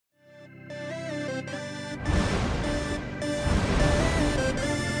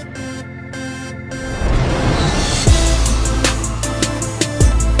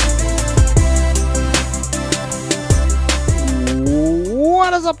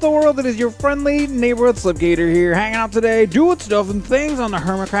the world? It is your friendly neighborhood Slipgator here, hanging out today, doing stuff and things on the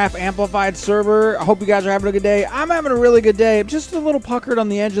Hermitcraft Amplified server. I hope you guys are having a good day. I'm having a really good day. I'm just a little puckered on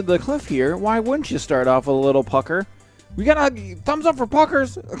the edge of the cliff here. Why wouldn't you start off with a little pucker? We got a thumbs up for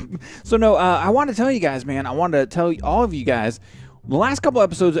puckers. So no, I want to tell you guys, man. I wanted to tell all of you guys. The last couple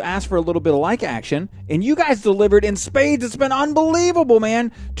episodes asked for a little bit of like action, and you guys delivered in spades. It's been unbelievable,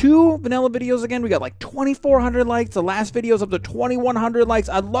 man. 2 vanilla videos again. We got like 2,400 likes. The last video's up to 2,100 likes.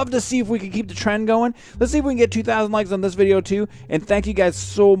 I'd love to see if we can keep the trend going. Let's see if we can get 2,000 likes on this video too. And thank you guys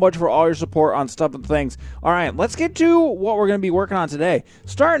so much for all your support on stuff and things. All right, let's get to what we're going to be working on today.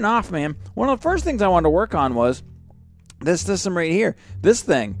 Starting off, man, one of the first things I wanted to work on was this system right here. This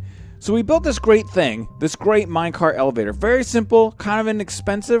thing. So we built this great thing, this great minecart elevator. Very simple, kind of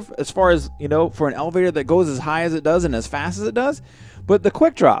inexpensive as far as, you know, for an elevator that goes as high as it does and as fast as it does. But the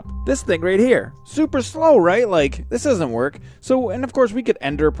quick drop, this thing right here, super slow, right? Like, this doesn't work. So, and of course we could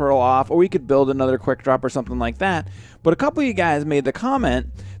ender pearl off, or we could build another quick drop or something like that. But a couple of you guys made the comment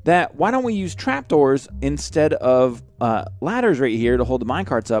that why don't we use trapdoors instead of ladders right here to hold the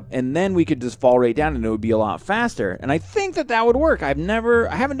minecarts up, and then we could just fall right down and it would be a lot faster. And I think that that would work. I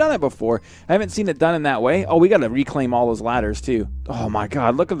haven't done it before. I haven't seen it done in that way. Oh, we got to reclaim all those ladders too. Oh my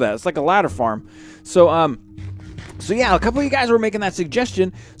God, look at that. It's like a ladder farm. So yeah, a couple of you guys were making that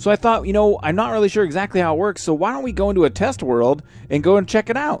suggestion, so I thought, you know, I'm not really sure exactly how it works, so why don't we go into a test world and go and check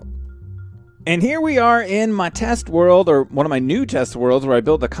it out? And here we are in my test world, or one of my new test worlds, where I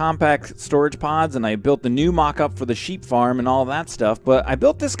built the compact storage pods and I built the new mock-up for the sheep farm and all that stuff. But I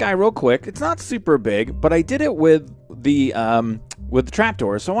built this guy real quick. It's not super big, but I did it with the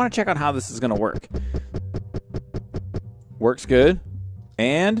trapdoors, so I want to check out how this is going to work. Works good.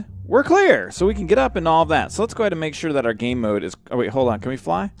 And we're clear, so we can get up and all of that. So let's go ahead and make sure that our game mode is... Oh, wait, hold on. Can we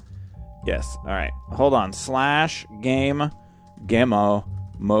fly? Yes. All right. Hold on. /game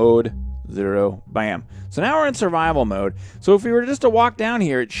mode 0. Bam. So now we're in survival mode. So if we were just to walk down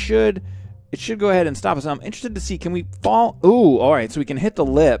here, it should go ahead and stop us. I'm interested to see, can we fall? Ooh, all right. So we can hit the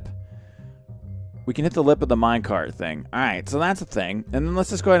lip. We can hit the lip of the minecart thing. All right. So that's a thing. And then let's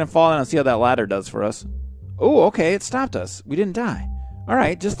just go ahead and fall down and see how that ladder does for us. Oh, okay. It stopped us. We didn't die. All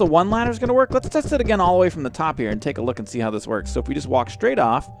right, just the one ladder is going to work. Let's test it again all the way from the top here and take a look and see how this works. So if we just walk straight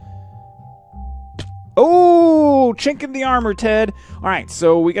off. Oh, chink in the armor, Ted. All right,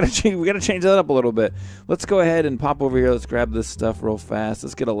 so we got to change that up a little bit. Let's go ahead and pop over here. Let's grab this stuff real fast.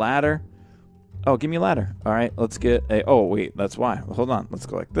 Let's get a ladder. Oh, give me a ladder. All right, let's get a... Oh, wait, that's why. Hold on. Let's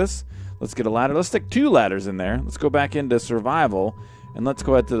go like this. Let's get a ladder. Let's stick 2 ladders in there. Let's go back into survival, and let's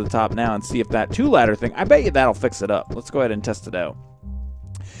go ahead to the top now and see if that 2 ladder thing... I bet you that'll fix it up. Let's go ahead and test it out.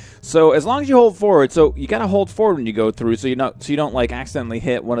 So as long as you hold forward, so you gotta hold forward when you go through, so you don't like accidentally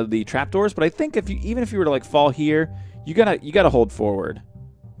hit one of the trapdoors. But I think even if you were to like fall here, you gotta hold forward.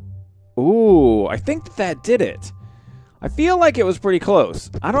 Ooh, I think that did it. I feel like it was pretty close.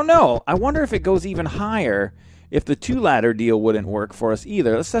 I don't know. I wonder if it goes even higher if the 2 ladder deal wouldn't work for us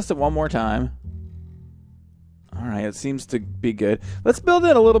either. Let's test it one more time. All right, it seems to be good. Let's build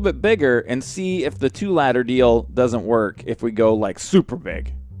it a little bit bigger and see if the 2 ladder deal doesn't work if we go like super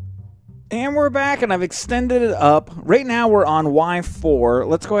big. And we're back, and I've extended it up. Right now, we're on Y4.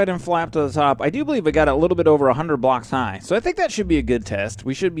 Let's go ahead and fly up to the top. I do believe it got a little bit over 100 blocks high, so I think that should be a good test.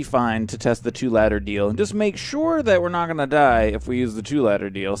 We should be fine to test the 2 ladder deal, and just make sure that we're not going to die if we use the 2 ladder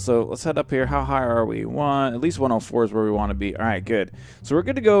deal. So let's head up here. How high are we? At least 104 is where we want to be. All right, good. So we're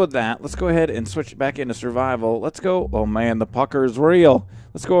good to go with that. Let's go ahead and switch back into survival. Let's go. Oh, man, the pucker is real.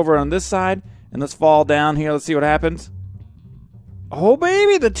 Let's go over on this side, and let's fall down here. Let's see what happens. Oh,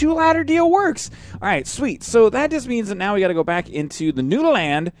 baby, the 2 ladder deal works. All right, sweet. So that just means that now we got to go back into the new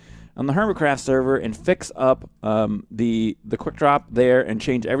land on the Hermitcraft server and fix up the quick drop there and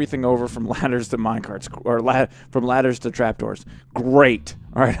change everything over from ladders to minecarts, or from ladders to trapdoors. Great.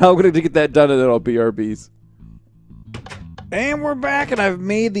 All right, I'm going to get that done and then I'll BRBs. And we're back, and I've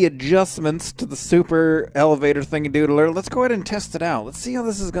made the adjustments to the super elevator thingy-doodler. Let's go ahead and test it out. Let's see how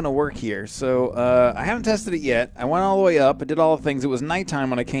this is going to work here. So, I haven't tested it yet. I went all the way up. I did all the things. It was nighttime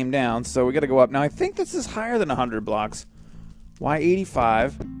when I came down, so we got to go up. Now, I think this is higher than 100 blocks.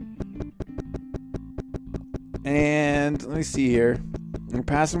 Y85. And let me see here. We're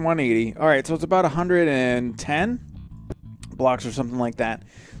passing 180. All right, so it's about 110 blocks or something like that.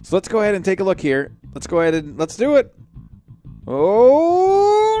 So let's go ahead and take a look here. Let's go ahead and let's do it.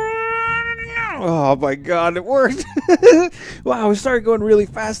 Oh, Oh my god, it worked. Wow, we started going really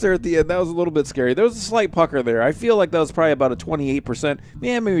fast there at the end. That was a little bit scary. There was a slight pucker there. I feel like that was probably about a 28%,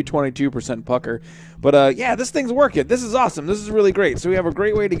 yeah, maybe 22% pucker. But yeah, this thing's working. This is awesome. This is really great. So we have a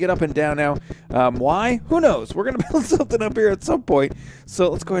great way to get up and down now. Why? Who knows? We're going to build something up here at some point. So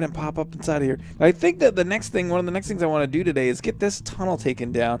let's go ahead and pop up inside of here. I think that the next thing, one of the next things I want to do today is get this tunnel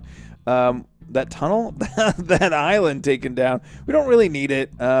taken down. That tunnel, that island taken down. We don't really need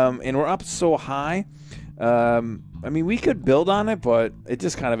it, and we're up so high. I mean, we could build on it, but it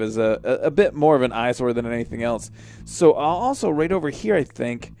just kind of is a bit more of an eyesore than anything else. So also right over here, I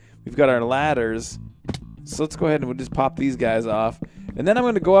think we've got our ladders. So let's go ahead and we'll just pop these guys off, and then I'm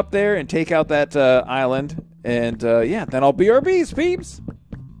going to go up there and take out that island, and yeah, then I'll BRBs, peeps.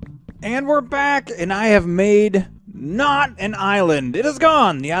 And we're back, and I have made not an island. It is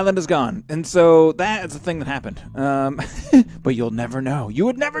gone. The island is gone. And so that is the thing that happened. But you'll never know. You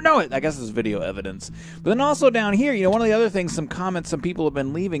would never know it. I guess it's video evidence. But then also down here, you know, one of the other things, some comments some people have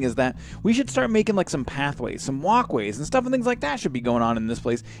been leaving is that we should start making like some pathways, some walkways and stuff and things like that should be going on in this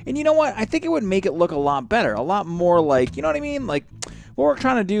place. And you know what? I think it would make it look a lot better. A lot more like, you know what I mean? Like what we're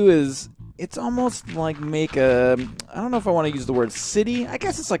trying to do is, it's almost like make a, I don't know if I want to use the word city. I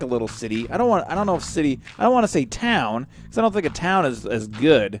guess it's like a little city. I don't know if city, I don't want to say town, because I don't think a town is as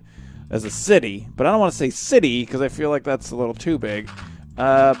good as a city. But I don't want to say city, because I feel like that's a little too big.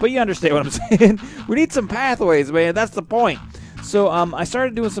 But you understand what I'm saying. We need some pathways, man. That's the point. So I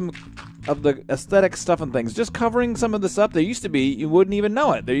started doing some of the aesthetic stuff and things. Just covering some of this up. There used to be, you wouldn't even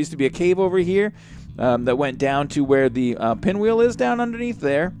know it. There used to be a cave over here that went down to where the pinwheel is down underneath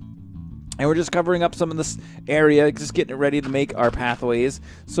there. And we're just covering up some of this area, just getting it ready to make our pathways.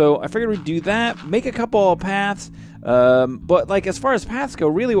 So I figured we'd do that, make a couple of paths. But like as far as paths go,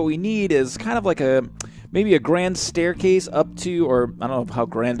 really what we need is kind of like maybe a grand staircase up to, or I don't know how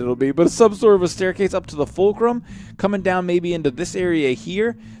grand it'll be, but some sort of a staircase up to the fulcrum, coming down maybe into this area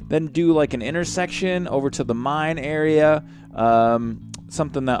here, then do like an intersection over to the mine area.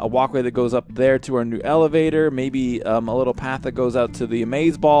 Something that a walkway that goes up there to our new elevator, maybe a little path that goes out to the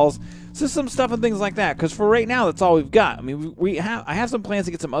amaze balls. So some stuff and things like that, because for right now that's all we've got. I mean, I have some plans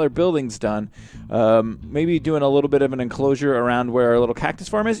to get some other buildings done. Maybe doing a little bit of an enclosure around where our little cactus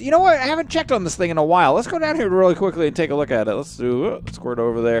farm is. You know what? I haven't checked on this thing in a while. Let's go down here really quickly and take a look at it. Let's squirt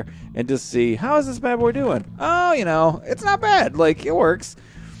over there and just see, how is this bad boy doing? Oh, you know, it's not bad. Like, it works.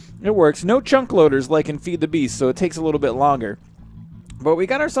 It works. No chunk loaders like in Feed the Beast, so it takes a little bit longer. But we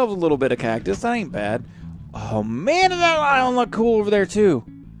got ourselves a little bit of cactus. That ain't bad. Oh, man, does that island look cool over there, too?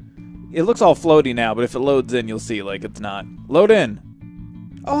 It looks all floaty now, but if it loads in, you'll see, like, it's not. Load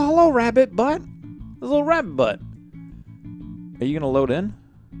in. Oh, hello, rabbit butt. There's a little rabbit butt. Are you going to load in?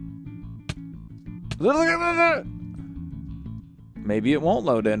 Maybe it won't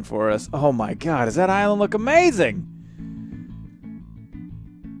load in for us. Oh, my God. Does that island look amazing?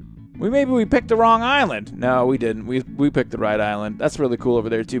 Maybe we picked the wrong island. No, we didn't. We picked the right island. That's really cool over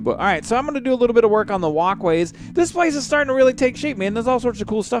there, too. But, all right, so I'm going to do a little bit of work on the walkways. This place is starting to really take shape, man. There's all sorts of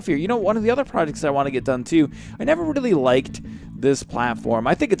cool stuff here. You know, one of the other projects I want to get done, too, I never really liked this platform.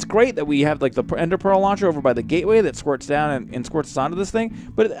 I think it's great that we have, like, the Ender Pearl launcher over by the gateway that squirts down and squirts us onto this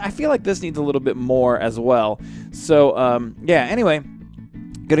thing. But I feel like this needs a little bit more as well. So, yeah, anyway,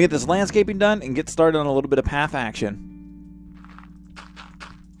 going to get this landscaping done and get started on a little bit of path action.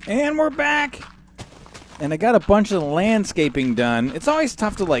 And we're back, and I got a bunch of landscaping done. It's always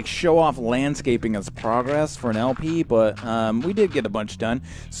tough to like show off landscaping as progress for an LP, but we did get a bunch done.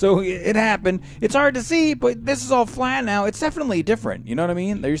 So it happened. It's hard to see, but this is all flat now. It's definitely different. You know what I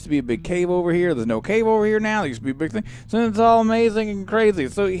mean? There used to be a big cave over here. There's no cave over here now. There used to be a big thing. So it's all amazing and crazy.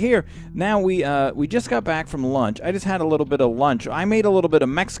 So here, now we just got back from lunch. I just had a little bit of lunch. I made a little bit of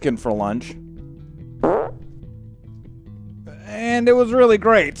Mexican for lunch. And it was really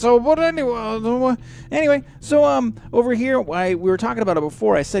great. So, but anyway, so over here, we were talking about it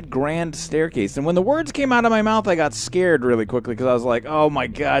before. I said grand staircase, and when the words came out of my mouth, I got scared really quickly because I was like, "Oh my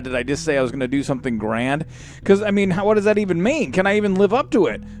God, did I just say I was going to do something grand?" Because I mean, what does that even mean? Can I even live up to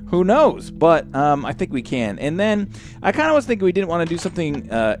it? Who knows? But I think we can. And then I kind of was thinking we didn't want to do something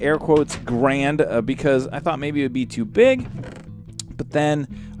air quotes grand because I thought maybe it would be too big. But then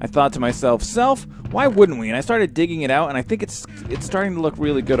I thought to myself, why wouldn't we? And I started digging it out, and I think it's starting to look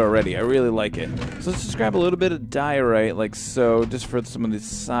really good already. I really like it. So let's just grab a little bit of diorite, like so, just for some of these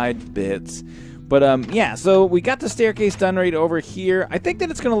side bits. But yeah, so we got the staircase done right over here. I think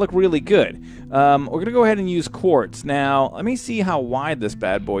that it's going to look really good. We're going to go ahead and use quartz. Now, let me see how wide this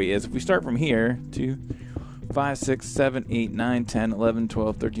bad boy is. If we start from here, 2, 5, 6, 7, 8, 9, 10, 11,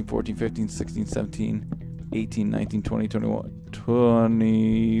 12, 13, 14, 15, 16, 17, 18, 19, 20, 21.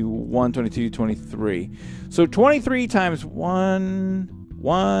 21, 22, 23. So 23 times 1,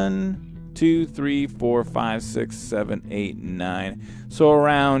 2, 3, 4, 5, 6, 7, 8, 9. So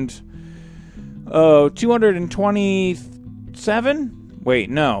around 227? Wait,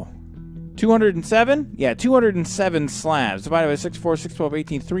 no. 207? Yeah, 207 slabs. Divided by 6, 4, 6, 12,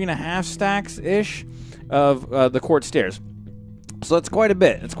 18, 3.5 stacks-ish of the quartz stairs. So that's quite a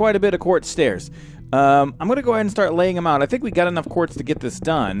bit. It's quite a bit of quartz stairs. I'm going to go ahead and start laying them out. I think we got enough quartz to get this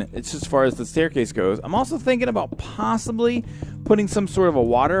done. It's just as far as the staircase goes. I'm also thinking about possibly putting some sort of a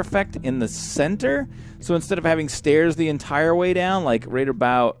water effect in the center. So instead of having stairs the entire way down, like right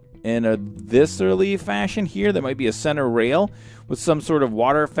about in a this-early fashion here, there might be a center rail with some sort of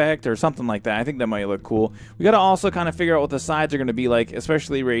water effect or something like that. I think that might look cool. We got to also kind of figure out what the sides are going to be like,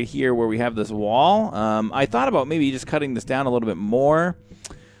 especially right here where we have this wall. I thought about maybe just cutting this down a little bit more.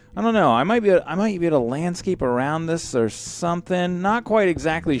 I don't know. I might be able to landscape around this or something. Not quite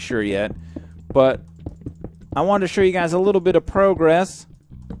exactly sure yet, but I wanted to show you guys a little bit of progress.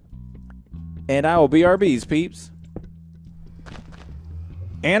 And I will BRBs, peeps.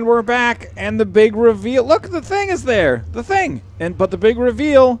 And we're back, and the big reveal. Look, the thing is there. The thing. But the big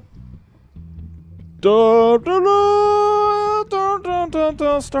reveal. Da, da, da, da, da, da,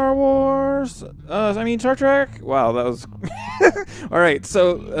 da, Star Wars. I mean, Star Trek. Wow, that was... All right,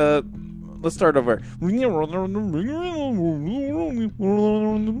 so let's start over. And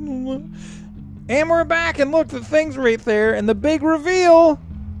we're back, and look, the thing's right there, and the big reveal.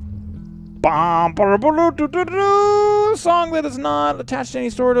 Song that is not attached to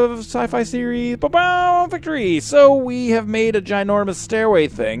any sort of sci-fi series. Victory! So we have made a ginormous stairway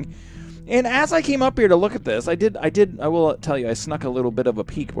thing. And as I came up here to look at this, I will tell you, I snuck a little bit of a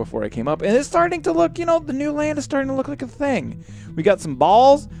peek before I came up. And it's starting to look, you know, the new land is starting to look like a thing. We got some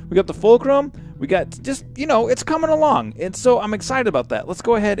balls. We got the fulcrum. We got just, you know, it's coming along. And so I'm excited about that. Let's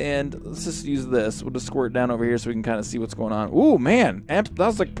go ahead and let's just use this. We'll just squirt down over here so we can kind of see what's going on. Ooh, man. That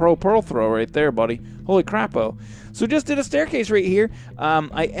was like pro pearl throw right there, buddy. Holy crapo. So just did a staircase right here.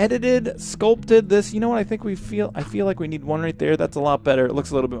 I edited, sculpted this. You know what I think I feel like we need one right there. That's a lot better. It looks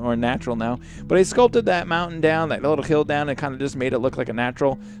a little bit more natural now. But I sculpted that mountain down, that little hill down, and kind of just made it look like a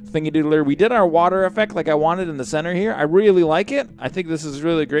natural thingy-doodler. We did our water effect like I wanted in the center here. I really like it. I think this is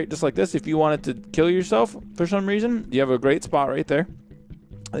really great, just like this. If you wanted to kill yourself for some reason, you have a great spot right there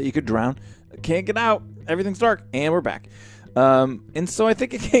that you could drown. Can't get out. Everything's dark, and we're back. And so I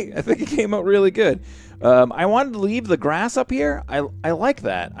think it came out really good. I wanted to leave the grass up here. I like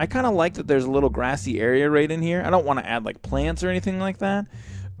that. I kind of like that there's a little grassy area right in here. I don't want to add like plants or anything like that.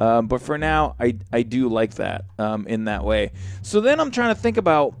 But for now, I do like that in that way. So then I'm trying to think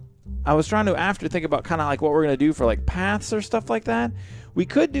about, I was trying to think about kind of like what we're going to do for like paths or stuff like that. We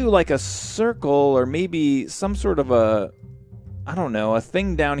could do like a circle or maybe some sort of a, I don't know, a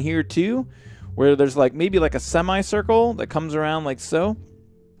thing down here too, where there's like maybe like a semicircle that comes around like so.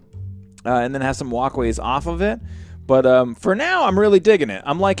 And then has some walkways off of it. But for now, I'm really digging it.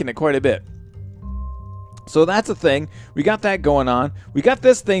 I'm liking it quite a bit. So that's a thing. We got that going on. We got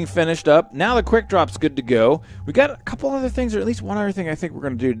this thing finished up. Now the quick drop's good to go. We got a couple other things, or at least one other thing I think we're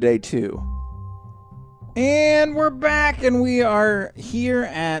going to do today too. And we're back, and we are here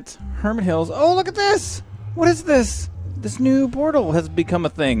at Hermit Hills. Oh, look at this! What is this? This new portal has become a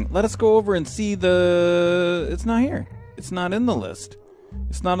thing. Let us go over and see the... It's not here. It's not in the list.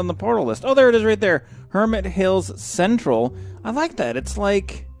 It's not on the portal list. Oh, there it is right there. Hermit Hills Central. I like that. It's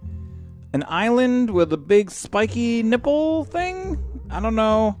like an island with a big spiky nipple thing. I don't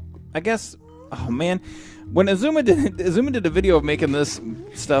know. I guess... Oh, man. When Azuma did a video of making this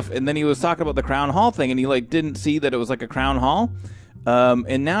stuff, and then he was talking about the Crown Hall thing, and he like didn't see that it was like a Crown Hall.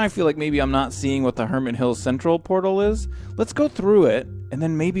 And now I feel like maybe I'm not seeing what the Hermit Hills Central portal is. Let's go through it, and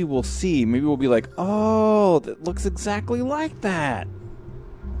then maybe we'll see. Maybe we'll be like, oh, that looks exactly like that.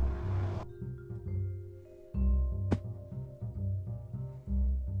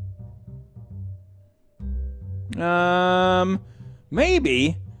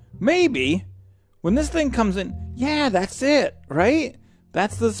 Maybe. When this thing comes in, yeah, that's it, right?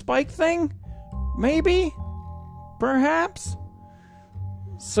 That's the spike thing? Maybe? Perhaps?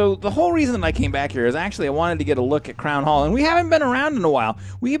 So the whole reason that I came back here is actually I wanted to get a look at Crown Hall, and we haven't been around in a while.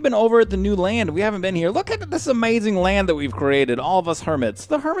 We've been over at the new land. We haven't been here. Look at this amazing land that we've created, all of us hermits.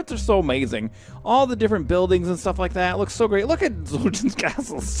 The hermits are so amazing. All the different buildings and stuff like that. It looks so great. Look at Zoljan's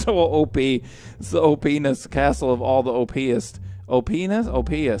castle. It's so OP. It's the OP-ness castle of all the OP-est.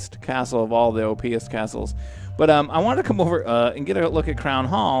 OP-est castle of all the OP-est castles. But I wanted to come over and get a look at Crown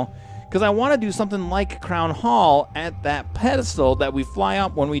Hall, because I want to do something like Crown Hall at that pedestal that we fly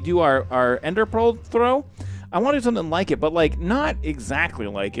up when we do our Ender Pearl throw. I want to do something like it, but like not exactly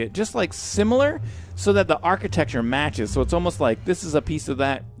like it, just like similar, so that the architecture matches. So it's almost like this is a piece of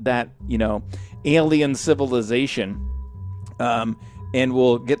that you know, alien civilization. And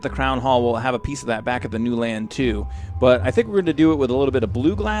we'll get the crown hall. We'll have a piece of that back at the new land too. But I think we're going to do it with a little bit of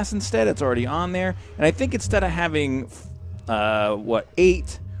blue glass instead. It's already on there. And I think instead of having, what,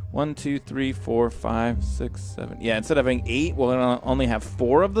 8? 1, 2, 3, 4, 5, 6, 7. Yeah, instead of having 8, we'll only have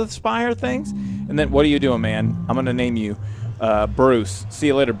 4 of the spire things. And then, what are you doing, man? I'm going to name you Bruce. See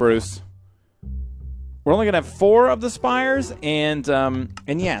you later, Bruce. We're only going to have 4 of the spires. And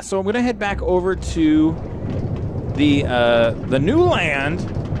yeah, so I'm going to head back over to the new land,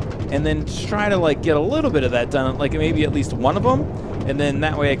 and then try to like get a little bit of that done, like maybe at least one of them, and then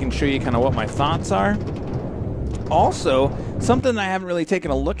that way I can show you kind of what my thoughts are. Also, something I haven't really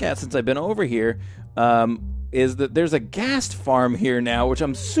taken a look at since I've been over here is that there's a ghast farm here now, which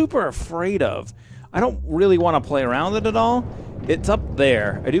I'm super afraid of. I don't really want to play around with it at all. It's up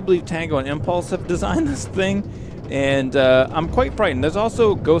there. I do believe Tango and Impulse have designed this thing. And I'm quite frightened. There's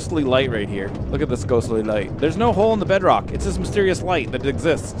also ghostly light right here. Look at this ghostly light. There's no hole in the bedrock. It's this mysterious light that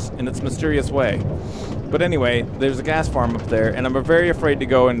exists in its mysterious way. But anyway, there's a gas farm up there, and I'm very afraid to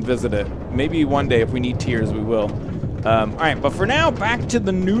go and visit it. Maybe one day, if we need tears, we will. All right, but for now, back to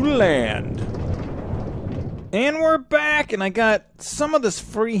the new land. And we're back, and I got some of this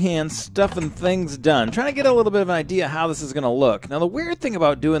freehand stuff and things done. Trying to get a little bit of an idea how this is going to look. Now, the weird thing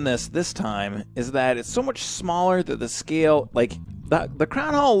about doing this time is that it's so much smaller that the scale, like, the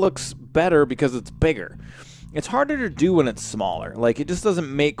crown hall looks better because it's bigger. It's harder to do when it's smaller. Like, it just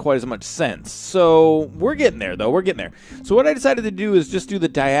doesn't make quite as much sense. So, we're getting there, though. We're getting there. So, what I decided to do is just do the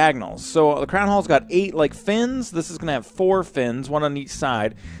diagonals. So, the crown hall's got 8, like, fins. This is going to have 4 fins, 1 on each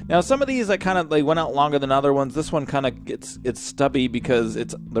side. Now, some of these, they went out longer than other ones. This one kind of it's stubby because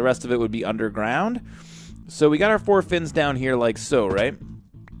the rest of it would be underground. So, we got our 4 fins down here like so, right?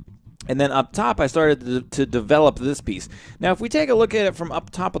 And then up top, I started to develop this piece. Now, if we take a look at it from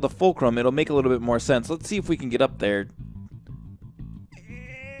up top of the fulcrum, it'll make a little bit more sense. Let's see if we can get up there.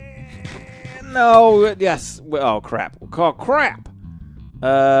 No, yes. Oh, crap. Oh, crap.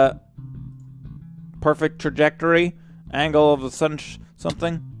 Perfect trajectory. Angle of the sun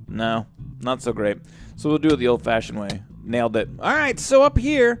something? No, not so great. So we'll do it the old-fashioned way. Nailed it. All right, so up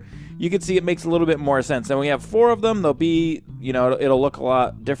here, you can see it makes a little bit more sense. And we have 4 of them. They'll be, you know, it'll look a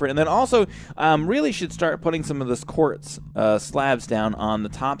lot different. And then also, really should start putting some of this quartz slabs down on the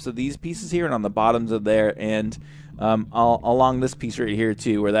tops of these pieces here and on the bottoms of there, and along this piece right here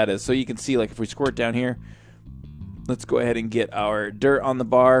too, where that is. So you can see, like, if we squirt down here, let's go ahead and get our dirt on the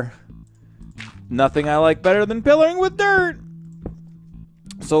bar. Nothing I like better than pillaring with dirt.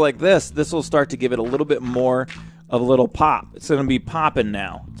 So like this will start to give it a little bit more of a little pop. It's going to be popping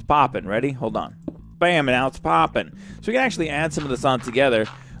now. It's popping. Ready? Hold on. Bam, and now it's popping. So we can actually add some of this on together.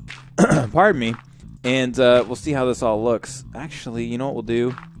 Pardon me. And we'll see how this all looks. Actually, you know what we'll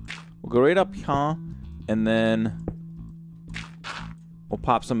do? We'll go right up here, and then we'll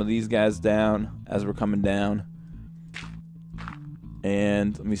pop some of these guys down as we're coming down.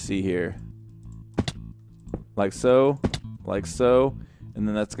 And let me see here. Like so. Like so. And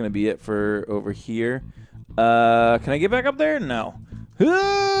then that's going to be it for over here. Can I get back up there? No.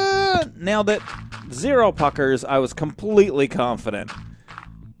 Nailed it. 0 puckers. I was completely confident.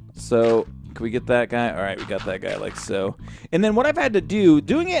 So, can we get that guy? All right, we got that guy like so. And then what I've had to do,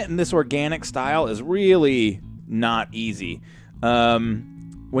 doing it in this organic style is really not easy.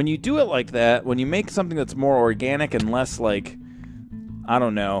 When you do it like that, when you make something that's more organic and less like, I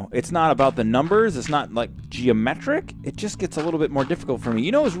don't know, it's not about the numbers, it's not like geometric, it just gets a little bit more difficult for me.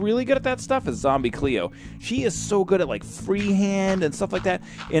 You know who's really good at that stuff is Zombie Cleo. She is so good at like freehand and stuff like that.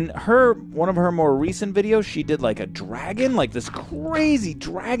 In one of her more recent videos, she did like a dragon, like this crazy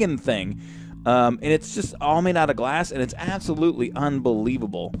dragon thing. And it's just all made out of glass, and it's absolutely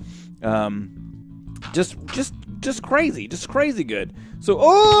unbelievable. Just crazy good. So,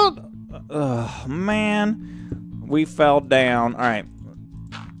 oh man, we fell down. All right.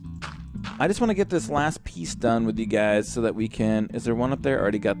 I just want to get this last piece done with you guys so that we can... Is there one up there?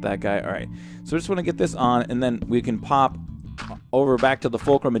 Already got that guy. All right. So I just want to get this on, and then we can pop over back to the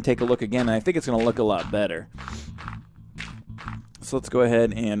fulcrum and take a look again. And I think it's going to look a lot better. So let's go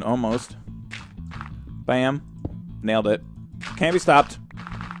ahead and almost... Bam. Nailed it. Can't be stopped.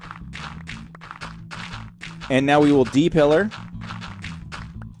 And now we will D-pillar.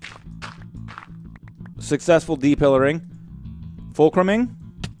 Successful D-pillaring. Fulcruming.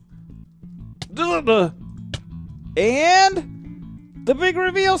 And The big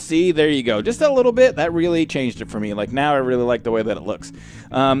reveal. See, there you go. Just a little bit. That really changed it for me. Like, now I really like the way that it looks.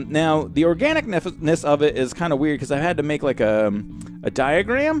 Now, the organicness of it is kind of weird because I had to make like a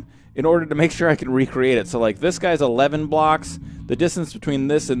diagram in order to make sure I can recreate it. So, like, this guy's 11 blocks. The distance between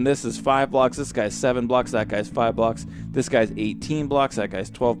this and this is 5 blocks. This guy's 7 blocks. That guy's 5 blocks. This guy's 18 blocks. That guy's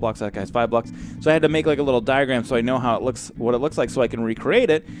 12 blocks. That guy's 5 blocks. So I had to make like a little diagram so I know how it looks, what it looks like, so I can recreate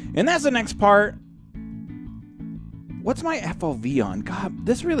it. And that's the next part. What's my FOV on? God,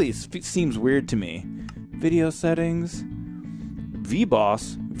 this really seems weird to me. Video settings.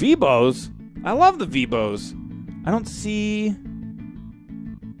 VBoss. VBOs? I love the VBOs. I don't see...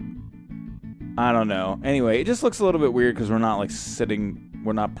 I don't know. Anyway, it just looks a little bit weird because we're not like sitting...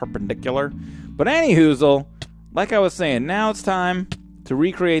 We're not perpendicular. But anywhoozle, like I was saying, now it's time to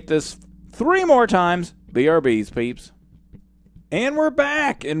recreate this 3 more times. BRBs, peeps. And we're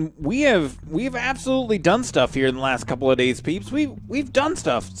back, and we've absolutely done stuff here in the last couple of days, peeps. We've done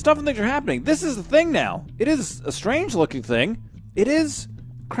stuff. Stuff and things are happening. This is the thing now. It is a strange looking thing. It is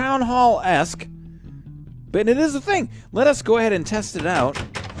Crown Hall-esque, but it is a thing. Let us go ahead and test it out.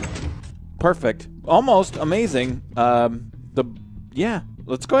 Perfect. Almost amazing. Yeah.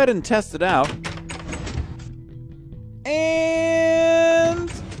 Let's go ahead and test it out. And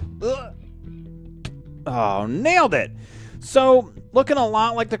oh, nailed it. So, looking a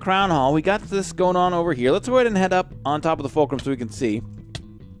lot like the Crown Hall. We got this going on over here. Let's go ahead and head up on top of the fulcrum so we can see.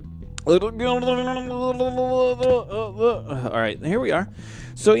 Alright, here we are.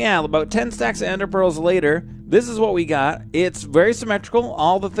 So yeah, about 10 stacks of ender pearls later, this is what we got. It's very symmetrical.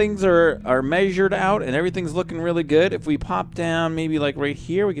 All the things are measured out and everything's looking really good. If we pop down maybe like right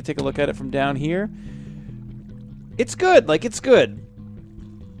here, we can take a look at it from down here. It's good. Like, it's good.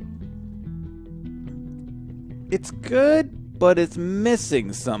 It's good, but it's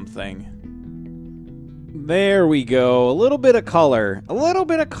missing something. There we go. A little bit of color. A little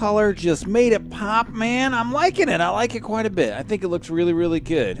bit of color just made it pop, man. I'm liking it. I like it quite a bit. I think it looks really, really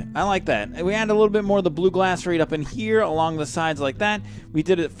good. I like that. And we add a little bit more of the blue glass right up in here along the sides like that. We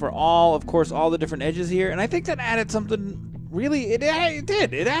did it for all, of course, all the different edges here. And I think that added something. Really, it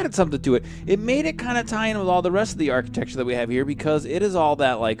did. It added something to it. It made it kind of tie in with all the rest of the architecture that we have here because it is all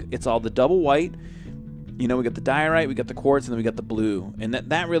that, like, it's all the double white. You know, we got the diorite, we got the quartz, and then we got the blue. And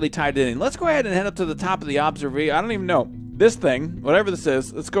that really tied it in. Let's go ahead and head up to the top of the observation. I don't even know. This thing, whatever this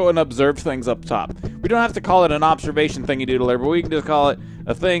is, let's go and observe things up top. We don't have to call it an observation thingy doodler, but we can just call it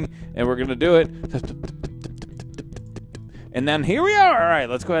a thing, and we're going to do it. And then here we are. All right,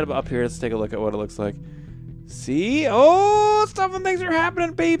 let's go ahead up here. Let's take a look at what it looks like. See? Oh, stuff and things are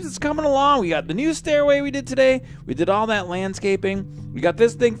happening, peeps. It's coming along. We got the new stairway we did today. We did all that landscaping. We got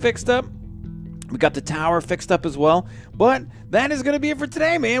this thing fixed up. We got the tower fixed up as well. But that is going to be it for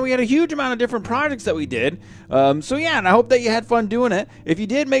today, man. We had a huge amount of different projects that we did. So yeah, and I hope that you had fun doing it. If you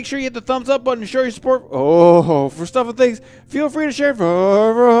did, make sure you hit the thumbs up button to show your support. Oh, for stuff and things. Feel free to share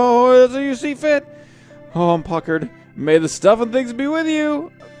for as you see fit. Oh, I'm puckered. May the stuff and things be with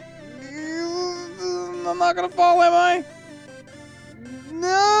you. I'm not going to fall, am I?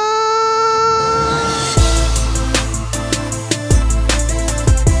 No!